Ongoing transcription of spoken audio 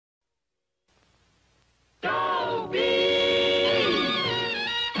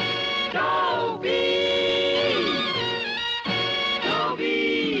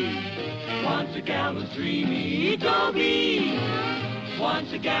dreamy Dobie.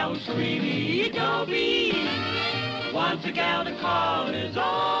 Once a gal was creamy Dobie. Once a gal to call his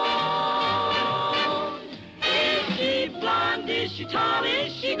own. Is she blonde? Is she tall?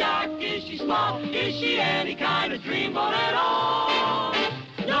 Is she dark? Is she small? Is she any kind of dreamboat at all?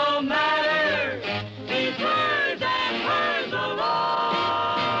 No matter, he's hers and hers alone.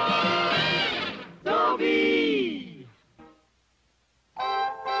 Dobie.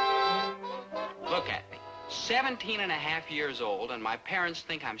 Look at me, 17 and a half years old, and my parents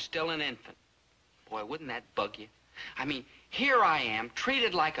think I'm still an infant. Boy, wouldn't that bug you? I mean, here I am,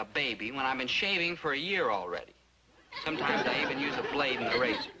 treated like a baby when I've been shaving for a year already. Sometimes I even use a blade and a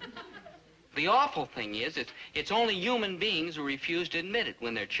razor. The awful thing is, it's only human beings who refuse to admit it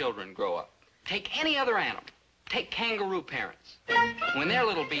when their children grow up. Take any other animal. Take kangaroo parents. When their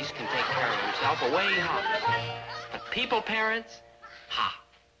little beast can take care of himself, away he hops. But people parents, ha,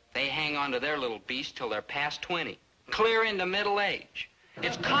 they hang on to their little beast till they're past 20, clear into middle age.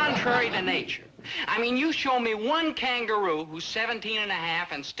 It's contrary to nature. I mean, you show me one kangaroo who's 17 and a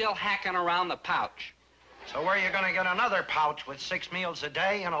half and still hacking around the pouch. So where are you going to get another pouch with 6 meals a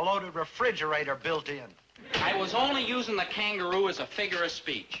day and a loaded refrigerator built in? I was only using the kangaroo as a figure of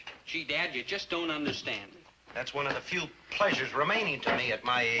speech. Gee, Dad, you just don't understand me. That's one of the few pleasures remaining to me at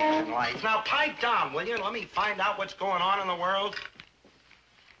my age in life. Now, pipe down, will you? Let me find out what's going on in the world.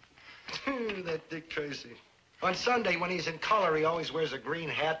 That Dick Tracy. On Sunday, when he's in color, he always wears a green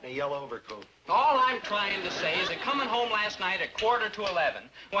hat and a yellow overcoat. All I'm trying to say is that coming home last night at 11:45,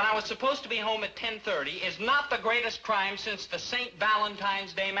 when I was supposed to be home at 10:30, is not the greatest crime since the St.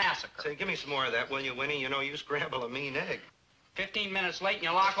 Valentine's Day Massacre. Say, give me some more of that, will you, Winnie? You know, you scramble a mean egg. 15 minutes late and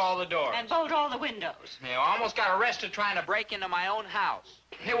you lock all the doors. And bolt all the windows. Yeah, I almost got arrested trying to break into my own house.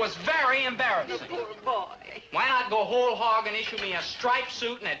 It was very embarrassing. Poor boy. Why not go whole hog and issue me a striped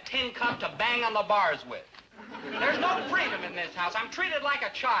suit and a tin cup to bang on the bars with? There's no freedom in this house. I'm treated like a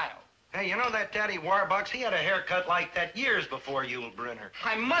child. Hey, you know that Daddy Warbucks? He had a haircut like that years before you, Brenner.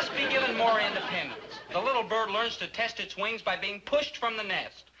 I must be given more independence. The little bird learns to test its wings by being pushed from the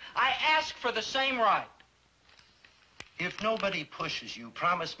nest. I ask for the same right. If nobody pushes you,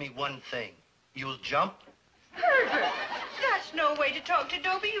 promise me one thing. You'll jump? Herbert, that's no way to talk to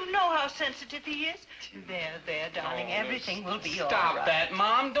Dobie. You know how sensitive he is. There, darling. Oh, everything will be all right. Stop that,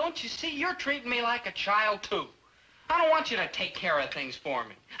 Mom. Don't you see? You're treating me like a child, too. I don't want you to take care of things for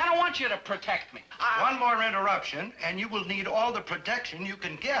me. I don't want you to protect me. One more interruption, and you will need all the protection you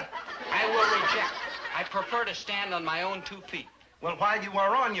can get. I will reject it. I prefer to stand on my own 2 feet. Well, while you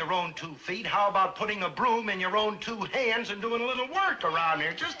are on your own 2 feet, how about putting a broom in your own 2 hands and doing a little work around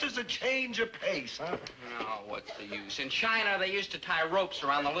here, just as a change of pace, huh? No, what's the use? In China, they used to tie ropes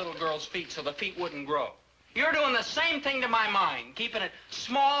around the little girl's feet so the feet wouldn't grow. You're doing the same thing to my mind, keeping it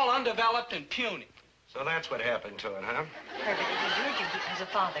small, undeveloped, and puny. So that's what happened to it, huh? Herbert, it is your duty as a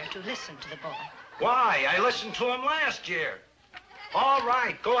father to listen to the boy. Why? I listened to him last year. All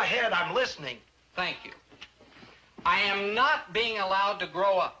right, go ahead. I'm listening. Thank you. I am not being allowed to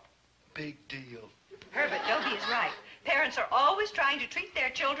grow up. Big deal. Herbert, Dobie is right. Parents are always trying to treat their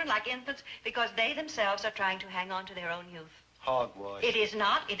children like infants because they themselves are trying to hang on to their own youth. Hogwash. It is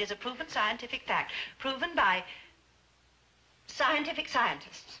not. It is a proven scientific fact. Proven by scientific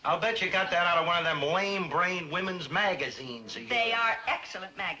scientists. I'll bet you got that out of one of them lame-brained women's magazines. They are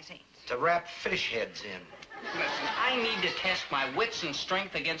excellent magazines. To wrap fish heads in. Listen, I need to test my wits and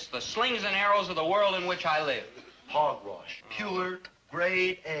strength against the slings and arrows of the world in which I live. Hogwash. Pure,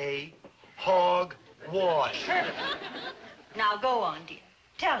 grade A, hogwash. Herbert, now go on, dear.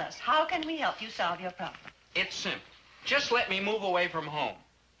 Tell us, how can we help you solve your problem? It's simple. Just let me move away from home.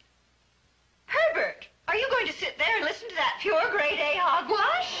 Herbert, are you going to sit there and listen to that pure grade A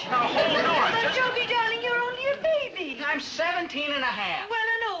hogwash? Now, hold on. But Dobie, darling, you're only a baby. I'm 17 and a half. Well,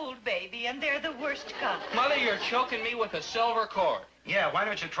 an old baby, and they're the worst kind. Mother, you're choking me with a silver cord. Yeah, why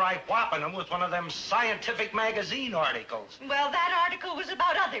don't you try whopping them with one of them scientific magazine articles? Well, that article was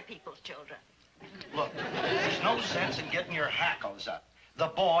about other people's children. Look, there's no sense in getting your hackles up. The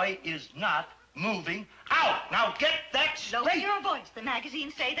boy is not moving out. Now get that straight. Lower your voice. The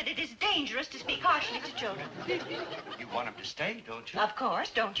magazines say that it is dangerous to speak harshly to children. You want him to stay, don't you? Of course,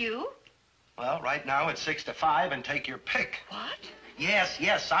 don't you? Well, right now it's 6 to 5, and take your pick. What?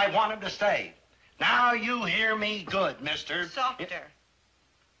 Yes, I want him to stay. Now you hear me good, mister. Softer.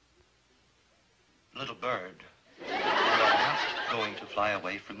 Little bird, you are not going to fly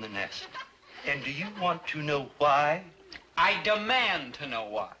away from the nest. And do you want to know why? I demand to know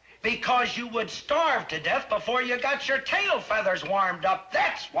why. Because you would starve to death before you got your tail feathers warmed up.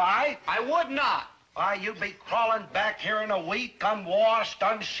 That's why. I would not. Why, you'd be crawling back here in a week, unwashed,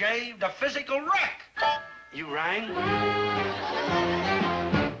 unshaved, a physical wreck. You rang?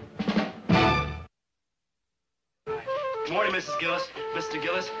 Good morning, Mrs. Gillis. Mr.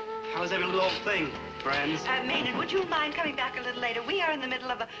 Gillis, how's every little thing, friends? Maynard, would you mind coming back a little later? We are in the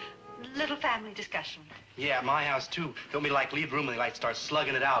middle of a little family discussion. Yeah, at my house, too. Don't be like leave room and they like start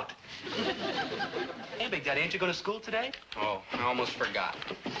slugging it out. Hey, Big Daddy, ain't you going to school today? Oh, I almost forgot.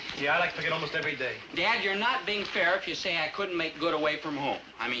 Yeah, I like to forget almost every day. Dad, you're not being fair if you say I couldn't make good away from home.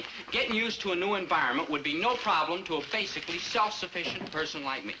 I mean, getting used to a new environment would be no problem to a basically self-sufficient person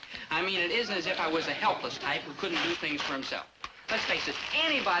like me. I mean, it isn't as if I was a helpless type who couldn't do things for himself. Let's face it,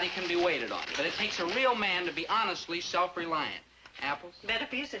 anybody can be waited on, but it takes a real man to be honestly self-reliant. Apples? Better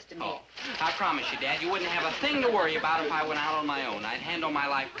for your sister, me. Oh, I promise you, Dad, you wouldn't have a thing to worry about if I went out on my own. I'd handle my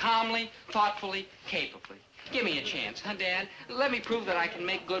life calmly, thoughtfully, capably. Give me a chance, huh, Dad? Let me prove that I can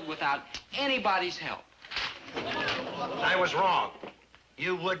make good without anybody's help. I was wrong.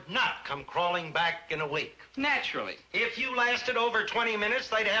 You would not come crawling back in a week. Naturally. If you lasted over 20 minutes,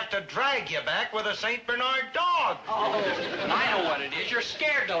 they'd have to drag you back with a St. Bernard dog. Oh, I know what it is. You're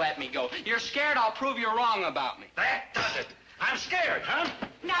scared to let me go. You're scared I'll prove you're wrong about me. That does it. I'm scared, huh?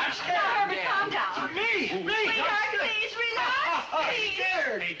 Now, I'm scared. Herbert, Yeah. calm down. Me? Sweetheart, please relax, please.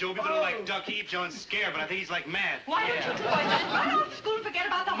 Scared. Hey, Dobie, don't like Ducky. John's scared, but I think he's like mad. Why don't you two boys just run off to school and forget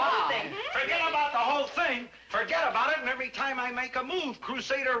about the whole Mom. thing? Hmm? Forget about the whole thing. Forget about it, and every time I make a move,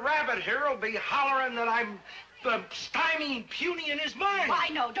 Crusader Rabbit here will be hollering that I'm stymieing puny in his mind. Why,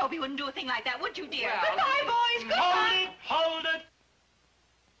 no, Dobie wouldn't do a thing like that, would you, dear? Well, Goodbye, boys. Goodbye. Hold it.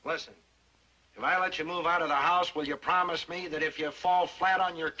 Listen, if I let you move out of the house, will you promise me that if you fall flat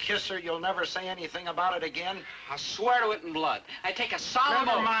on your kisser, you'll never say anything about it again? I swear to it in blood. I take a solemn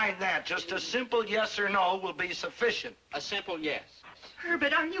Never oath. mind that. Just a simple yes or no will be sufficient. A simple yes.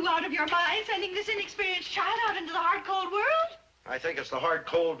 Herbert, are you out of your mind sending this inexperienced child out into the hard, cold world? I think it's the hard,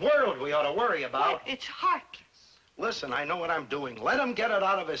 cold world we ought to worry about. It's heartless. Listen, I know what I'm doing. Let him get it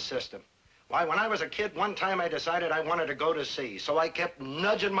out of his system. Why, when I was a kid, one time I decided I wanted to go to sea. So I kept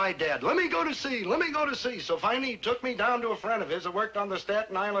nudging my dad, let me go to sea, let me go to sea. So finally he took me down to a friend of his that worked on the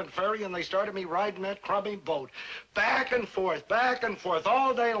Staten Island ferry, and they started me riding that crummy boat. Back and forth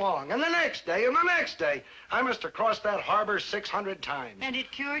all day long. And the next day, and the next day, I must have crossed that harbor 600 times. And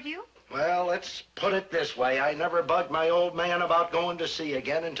it cured you? Well, let's put it this way. I never bugged my old man about going to sea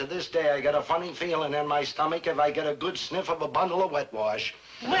again, and to this day I get a funny feeling in my stomach if I get a good sniff of a bundle of wet wash.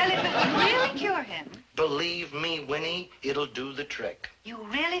 Well, if it would really cure him. Believe me, Winnie, it'll do the trick. You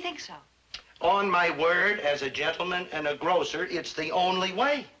really think so? On my word, as a gentleman and a grocer, it's the only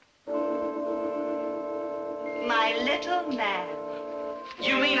way. My little man.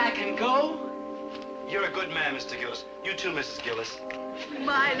 You mean I can go? You're a good man, Mr. Gillis. You too, Mrs. Gillis.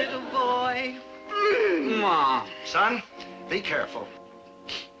 My little boy. Mom. Son, be careful.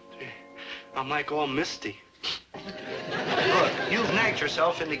 I'm like all misty. Look, you've nagged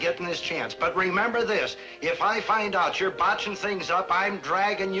yourself into getting this chance, but remember this. If I find out you're botching things up, I'm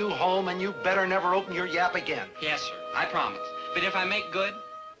dragging you home, and you better never open your yap again. Yes, sir. I promise. But if I make good?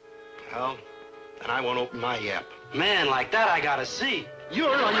 Well, then I won't open my yap. Man, like that I gotta see.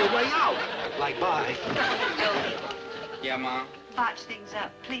 You're on your way out. Like, bye. Yeah, Mom? Botch things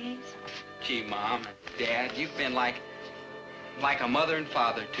up, please. Gee, Mom and Dad, you've been like a mother and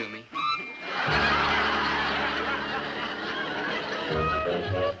father to me.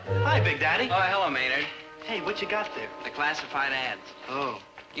 Hi, Big Daddy. Oh, hello, Maynard. Hey, what you got there? The classified ads. Oh,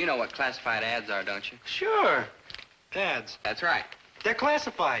 You know what classified ads are, don't you? sure. Ads. That's right. They're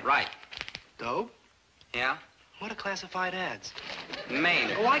classified. Right. Dope? Yeah? What are classified ads?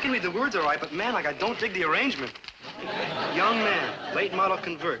 Maynard. Oh, I can read the words all right, but man, like I don't dig the arrangement. Young man, late model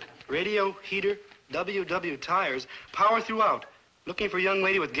convert, radio, heater, WW tires, power throughout. Looking for young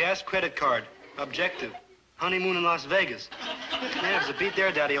lady with gas credit card. Objective. Honeymoon in Las Vegas. Man, if it's a beat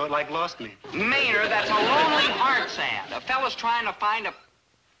there, Daddy, oh, it like lost me. Maynard, that's a Lonely Hearts ad. A fella's trying to find a...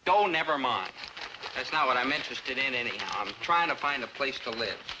 Oh, never mind. That's not what I'm interested in anyhow. I'm trying to find a place to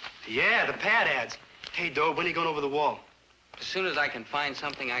live. Yeah, the pad ads. Hey, Doe, when are you going over the wall? As soon as I can find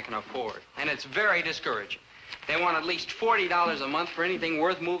something I can afford. And it's very discouraging. They want at least $40 a month for anything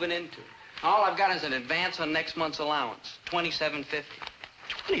worth moving into. All I've got is an advance on next month's allowance, $27.50.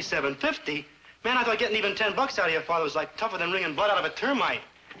 $27.50? Man, I thought getting even $10 out of your father was like tougher than wringing blood out of a termite.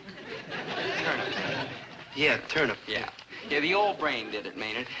 Turnip. Yeah, turnip. Yeah. Yeah, the old brain did it,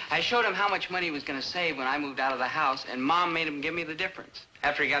 Maynard. I showed him how much money he was going to save when I moved out of the house, and Mom made him give me the difference.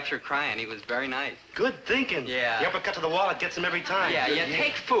 After he got through crying, he was very nice. Good thinking. Yeah. The uppercut to the wallet gets him every time. Yeah,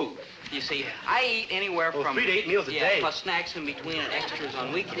 take food. You see, I eat anywhere from... 3 to 8 meals a day. plus snacks in between and extras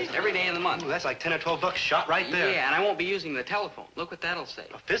on weekdays, every day of the month. Ooh, that's like 10 or 12 bucks shot right there. Yeah, and I won't be using the telephone. Look what that'll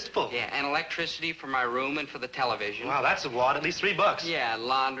save. A fistful? Yeah, and electricity for my room and for the television. Wow, that's a wad, at least $3. Yeah,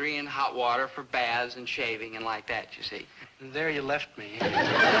 laundry and hot water for baths and shaving and like that, you see. And there you left me. It's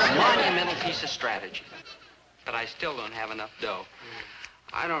a monumental piece of strategy. But I still don't have enough dough.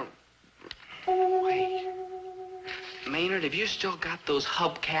 I don't... Wait. Maynard, have you still got those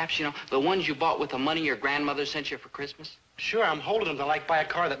hubcaps, you know, the ones you bought with the money your grandmother sent you for Christmas? Sure, I'm holding them to like buy a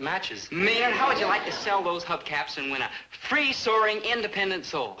car that matches. Maynard, how would you like to sell those hubcaps and win a free soaring independent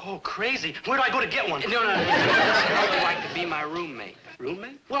soul? Oh, crazy. Where do I go to get one? No. How would you like to be my roommate?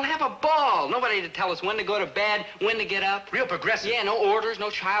 Roommate? We'll have a ball. Nobody to tell us when to go to bed, when to get up. Real progressive. Yeah, no orders, no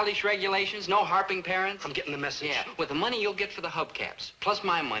childish regulations, no harping parents. I'm getting the message. Yeah, with the money you'll get for the hubcaps, plus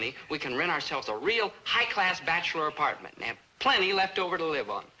my money, we can rent ourselves a real high-class bachelor apartment and have plenty left over to live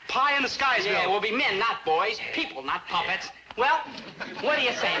on. Pie in the skies, Yeah, Bill. we'll be men, not boys. People, not puppets. Well, what do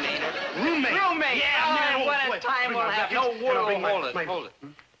you say, Maynard? Roommate. Roommate. Yeah, Oh, what a wait, time bring we'll my have. jacket. No, Can I bring hold it. Hmm?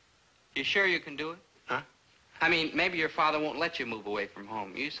 You sure you can do it? Huh? I mean, maybe your father won't let you move away from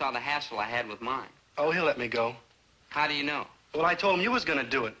home. You saw the hassle I had with mine. Oh, he'll let me go. How do you know? Well, I told him you was gonna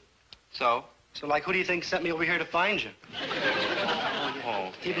do it. So? So, like, who do you think sent me over here to find you?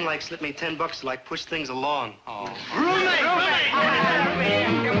 Oh. Even, like, slipped me 10 bucks to, like, push things along. Oh. Roommate!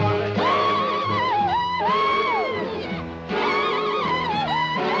 Come on.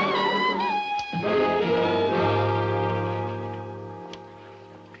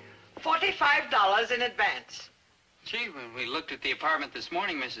 $45 in advance. Gee, when we looked at the apartment this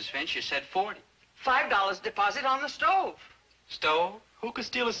morning, Mrs. Finch, you said 40. $5 deposit on the stove. Stove? Who could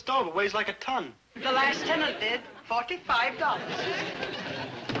steal a stove? It weighs like a ton. The last tenant did. $45.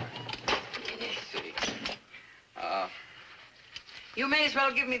 You may as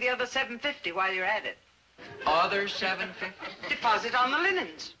well give me the other $7.50 while you're at it. Other $7.50? Deposit on the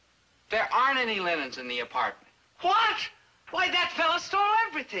linens. There aren't any linens in the apartment. What? Why, that fella stole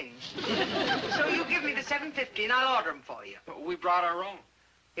everything. So you give me the $7.50 and I'll order them for you. But we brought our own.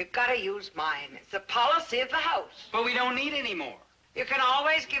 You've got to use mine. It's the policy of the house. But we don't need any more. You can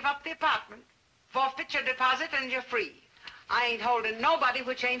always give up the apartment, forfeit your deposit, and you're free. I ain't holding nobody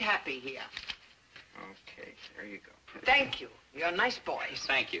which ain't happy here. Okay, there you go. Thank you. You're nice boys.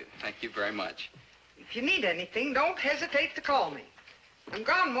 Thank you. Thank you very much. If you need anything, don't hesitate to call me. I'm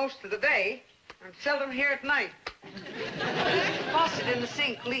gone most of the day. I'm seldom here at night. The faucet in the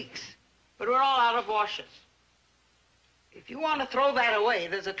sink leaks, but we're all out of washers. If you want to throw that away,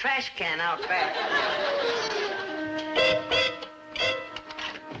 there's a trash can out back.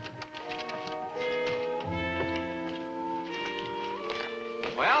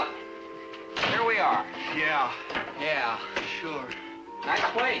 Well, here we are. Yeah, Yeah. sure. Nice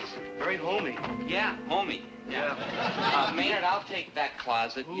place. Very homey. Yeah, homey. Yeah. Maynard, I'll take that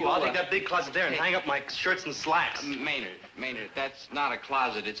closet. Ooh, I'll take that big closet there and hang up my shirts and slacks. Maynard, that's not a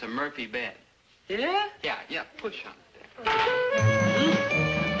closet. It's a Murphy bed. Yeah? Yeah, push on it.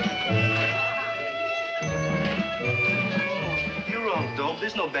 You're wrong, Dope.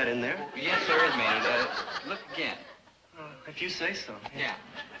 There's no bed in there. Yes, there is, Maynard. Look again. If you say so. Yeah.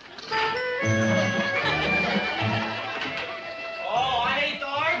 Oh, I hate to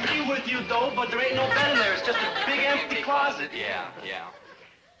argue with you, Dope, but there ain't no bed in there. It's just a big empty closet. Yeah.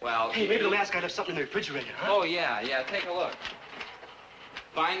 Well... Hey, maybe the last guy left something in the refrigerator, huh? Oh, yeah, take a look.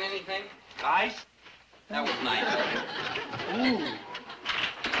 Find anything? Ice? That was nice. Ooh.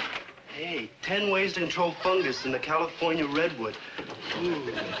 Hey, 10 ways to control fungus in the California redwood.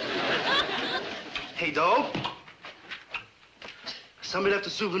 Ooh. Hey, Dope. Somebody left a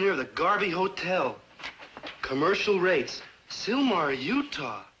souvenir of the Garvey Hotel. Commercial rates. Sylmar,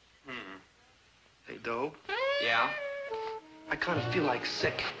 Utah. Hey, Dope. Yeah? I kind of feel like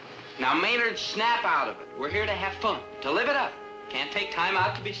sick. Now, Maynard, snap out of it. We're here to have fun, to live it up. Can't take time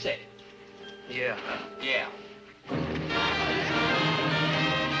out to be sick. Yeah. Yeah.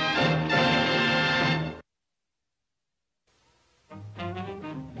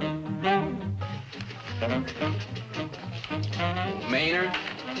 Maynard?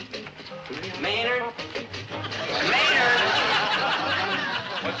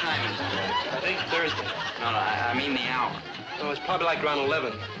 What time is it? I think Thursday. No, I mean the hour. Oh, it's probably like around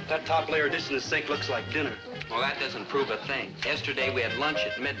 11. That top layer dish in the sink looks like dinner. Well, that doesn't prove a thing. Yesterday we had lunch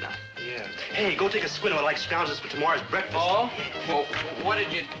at midnight. Yeah. Hey, go take a swig of it like scrounges for tomorrow's breakfast. Oh? Well, what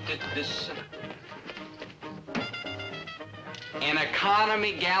did you... this... An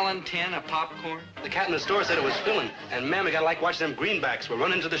economy gallon tin of popcorn? The cat in the store said it was filling. And, man, we gotta like watch them greenbacks. We're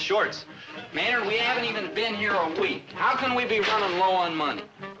running to the shorts. Maynard, we haven't even been here a week. How can we be running low on money?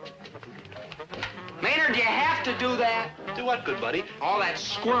 Maynard, you have to do that. Do what, good buddy? All that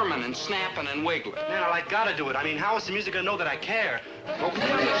squirming and snapping and wiggling. Man, I gotta do it. I mean, how is the music gonna know that I care? Will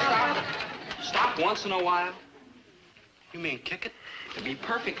you stop? Stop once in a while. You mean kick it? To be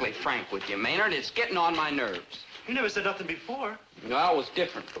perfectly frank with you, Maynard, it's getting on my nerves. You never said nothing before. Well, it was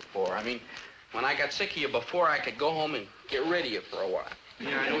different before. I mean, when I got sick of you before, I could go home and get rid of you for a while.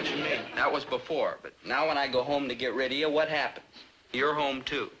 Yeah, I know what you mean. That was before, but now when I go home to get rid of you, what happens? You're home,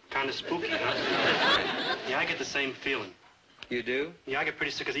 too. Kind of spooky, huh? Yeah, I get the same feeling. You do? Yeah, I get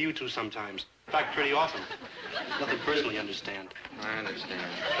pretty sick of you two sometimes. In fact, pretty often. Nothing personally, understand. I understand.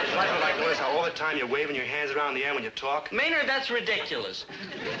 What I don't like is how all the time you're waving your hands around in the air when you talk. Maynard, that's ridiculous.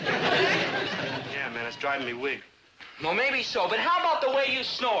 Yeah, man, it's driving me wig. Well, maybe so, but how about the way you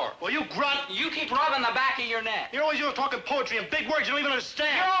snore? Well, you grunt. You keep rubbing the back of your neck. You're always talking poetry and big words you don't even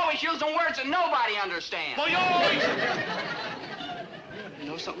understand. You're always using words that nobody understands. Well, you always... You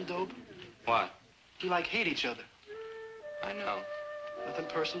know something, Dobe? What? You like hate each other. I know. Nothing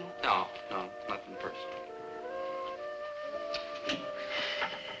personal? No, nothing personal.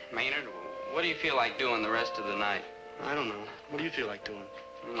 Maynard, what do you feel like doing the rest of the night? I don't know. What do you feel like doing?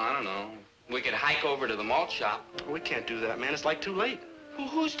 I don't know. We could hike over to the malt shop. We can't do that, man. It's like too late. Well,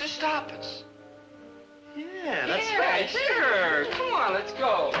 who's to stop us? Yeah, that's Yeah, right. sure. Come on, let's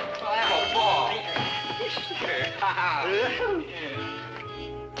go. We'll have a ball. Sure.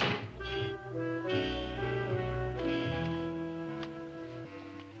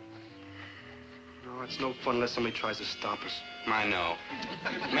 No, it's no fun unless somebody tries to stop us. I know.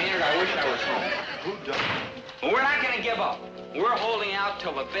 Maynard, I wish I was home. Who doesn't? But we're not going to give up. We're holding out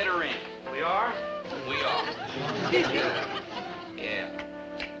till the bitter end. We are? We are. Yeah.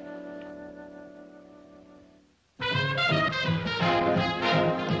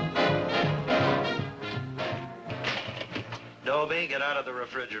 Dobie, get out of the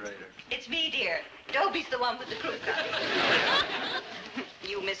refrigerator. It's me, dear. Dobie's the one with the crew cut.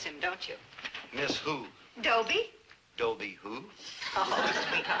 You miss him, don't you? Miss who? Dobie? Dobie who? Oh,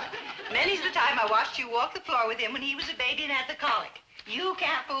 sweetheart. Many's the time I watched you walk the floor with him when he was a baby and had the colic. You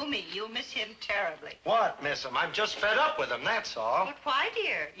can't fool me. You miss him terribly. What, miss him? I'm just fed up with him, that's all. But why,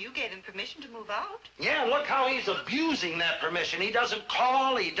 dear? You gave him permission to move out. Yeah, look how he's abusing that permission. He doesn't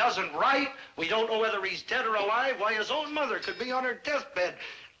call, he doesn't write. We don't know whether he's dead or alive. Why, his own mother could be on her deathbed,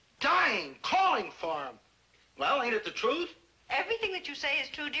 dying, calling for him. Well, ain't it the truth? Everything that you say is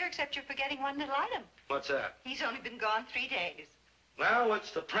true, dear, except you're forgetting one little item. What's that? He's only been gone 3 days. Well,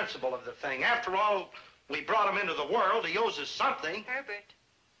 it's the principle of the thing. After all, we brought him into the world. He owes us something. Herbert.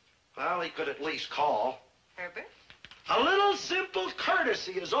 Well, he could at least call. Herbert? A little simple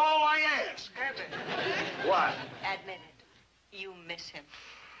courtesy is all I ask. Herbert. What? Admit it. You miss him.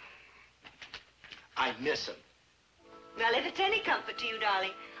 I miss him. Well, if it's any comfort to you,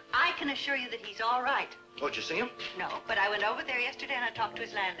 darling, I can assure you that he's all right. Oh, did you see him? No, but I went over there yesterday and I talked to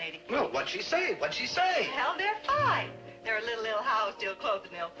his landlady. Well, what'd she say? What'd she say? Hell, they're fine. They're a little ill-housed, ill-clothed,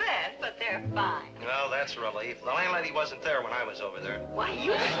 and ill-fed, but they're fine. Well, that's a relief. The landlady wasn't there when I was over there. Why,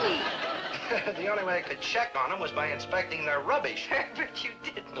 you sweet. The only way I could check on them was by inspecting their rubbish. Herbert, you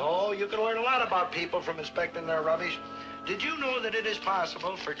didn't. Oh, you can learn a lot about people from inspecting their rubbish. Did you know that it is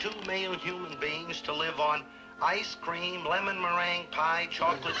possible for 2 male human beings to live on ice cream, lemon meringue pie,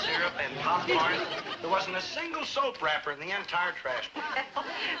 chocolate syrup, and popcorn? There wasn't a single soap wrapper in the entire trash can. Well,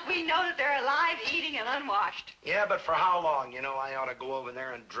 we know that they're alive, eating, and unwashed. Yeah, but for how long? You know, I ought to go over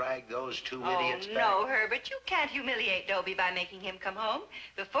there and drag those 2 idiots back. Oh, no, Herbert, you can't humiliate Dobie by making him come home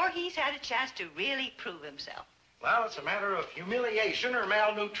before he's had a chance to really prove himself. Well, it's a matter of humiliation or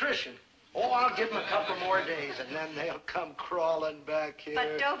malnutrition. Oh, I'll give them a couple more days, and then they'll come crawling back here.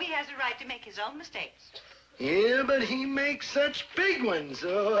 But Dobie has a right to make his own mistakes. Yeah, but he makes such big ones.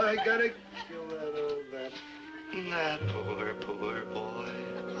 Oh, I gotta kill that old man. That poor, poor boy.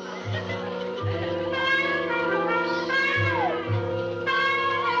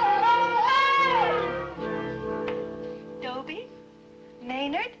 Dobie?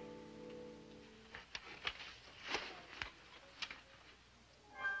 Maynard?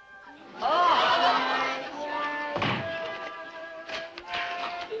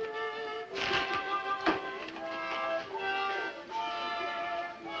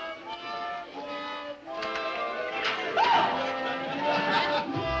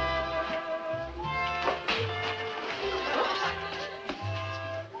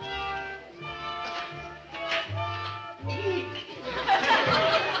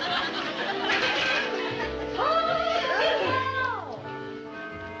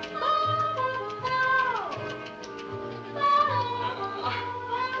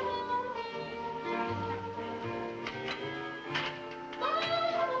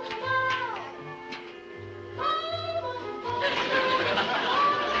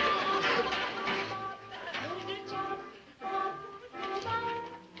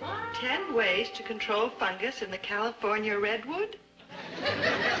 to control fungus in the California redwood?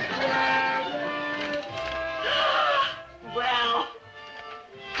 Well...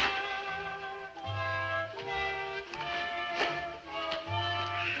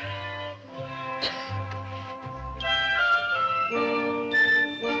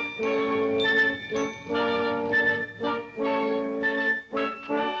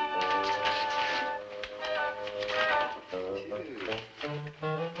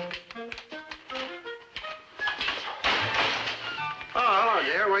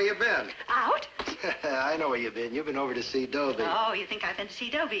 Where you been? Out? I know where you've been. You've been over to see Dobie. Oh, you think I've been to see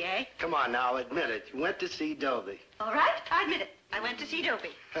Dobie, eh? Come on now, admit it. You went to see Dobie. All right, I admit it. I went to see Dobie.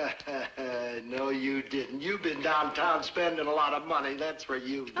 No, you didn't. You've been downtown spending a lot of money. That's where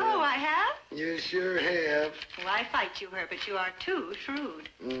you've been. Oh, I have? You sure have. Well, I fight you, Herbert. You are too shrewd.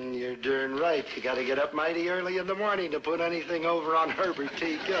 You're darn right. You got to get up mighty early in the morning to put anything over on Herbert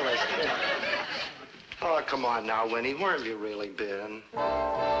T. Gillis. Oh, come on now, Winnie. Where have you really been?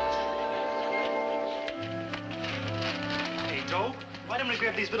 Hey, Dope, why didn't we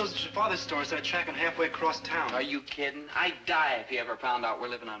grab these vittles at your father's store instead of tracking halfway across town? Are you kidding? I'd die if he ever found out we're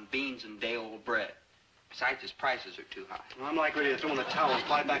living on beans and day-old bread. Besides, his prices are too high. Well, I'm like ready to throw in the towel and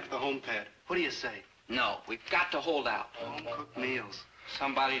fly back to the home pad. What do you say? No, we've got to hold out. Home-cooked meals.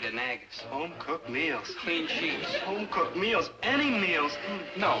 Somebody to nag us. Home-cooked meals. Clean sheets. Home-cooked meals. Any meals.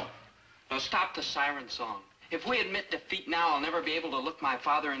 No. No, stop the siren song. If we admit defeat now, I'll never be able to look my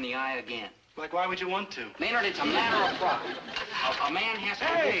father in the eye again. Like, why would you want to? Maynard, it's a matter of pride. A man has to...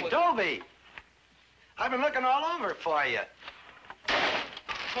 Hey, Dobie! I've been looking all over for you.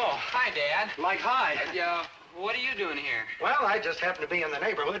 Oh, hi, Dad. Like, hi. What are you doing here? Well, I just happened to be in the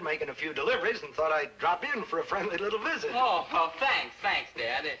neighborhood making a few deliveries and thought I'd drop in for a friendly little visit. Oh, well, thanks,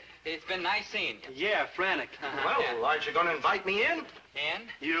 Dad. It's been nice seeing you. Yeah, frantic. Well, aren't you going to invite me in? In?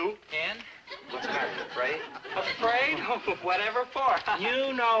 You? In? What's the matter, afraid? Afraid? Oh, whatever for.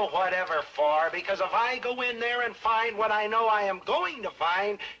 You know whatever for, because if I go in there and find what I know I am going to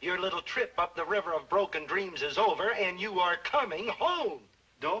find, your little trip up the river of broken dreams is over, and you are coming home.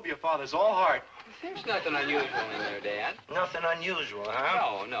 Dope, your father's all heart. There's nothing unusual in there, Dad. Nothing unusual,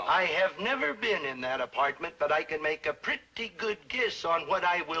 huh? No. I have never been in that apartment, but I can make a pretty good guess on what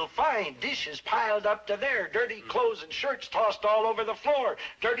I will find. Dishes piled up to there, dirty clothes and shirts tossed all over the floor,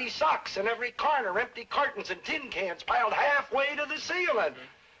 dirty socks in every corner, empty cartons and tin cans piled halfway to the ceiling.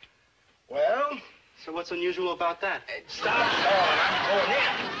 Well? So what's unusual about that? Stop stalling. I'm going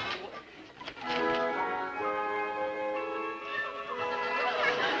in.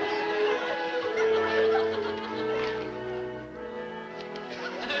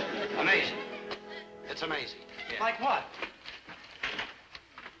 Amazing. It's amazing. Yeah. Like what?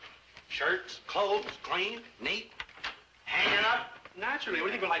 Shirts, clothes, clean, neat, hanging up. Naturally. What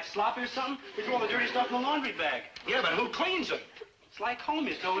do you think, we're like sloppy or something? We throw all the dirty stuff in the laundry bag. Yeah, but who cleans them? It's like home.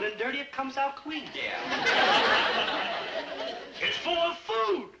 You throw it in dirty, it comes out clean. Yeah. It's full of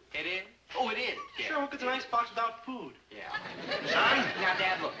food. It is? Oh, it is. Yeah. Sure, look at the nice box without food. Yeah. Son, Now,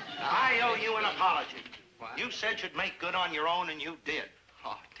 Dad, look. I owe you an apology. What? You said you'd make good on your own, and you did.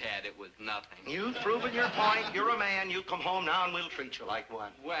 Oh, Dad, it was nothing. You've proven your point. You're a man. You come home now, and we'll treat you like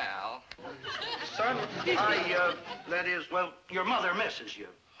one. Well, Son, that is, well, your mother misses you.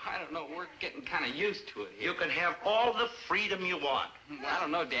 I don't know. We're getting kind of used to it here. You can have all the freedom you want. I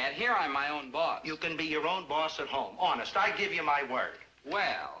don't know, Dad. Here I'm my own boss. You can be your own boss at home. Honest, I give you my word.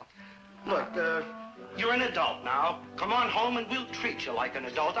 Well, Look, you're an adult now. Come on home, and we'll treat you like an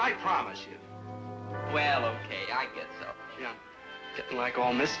adult. I promise you. well, okay. I guess so. Yeah. Getting like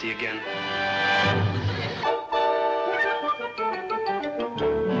all misty again.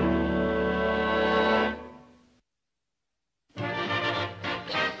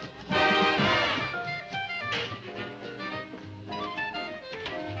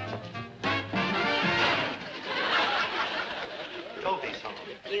 Dobie's home.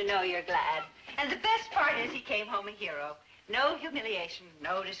 You know you're glad. And the best part is he came home a hero. No humiliation,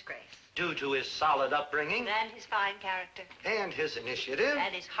 no disgrace. Due to his solid upbringing And his fine character. and his initiative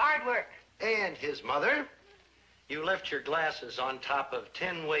And his hard work. and his mother, you left your glasses on top of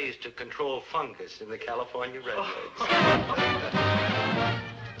 10 ways to control fungus in the California redwoods.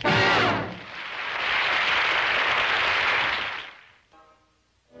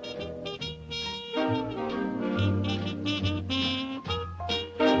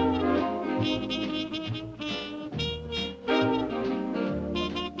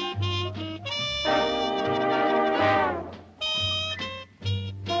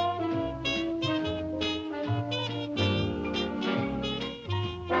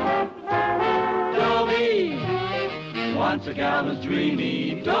 Dobie, once a gal was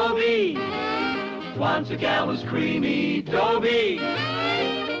dreamy. Dobie, Wants a gal who's creamy, Dobie.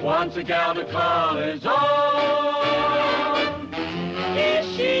 Wants a gal to call his own.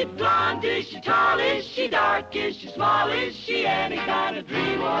 Is she blonde? Is she tall? Is she dark? Is she small? Is she any kind of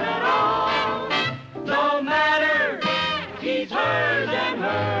dream at all?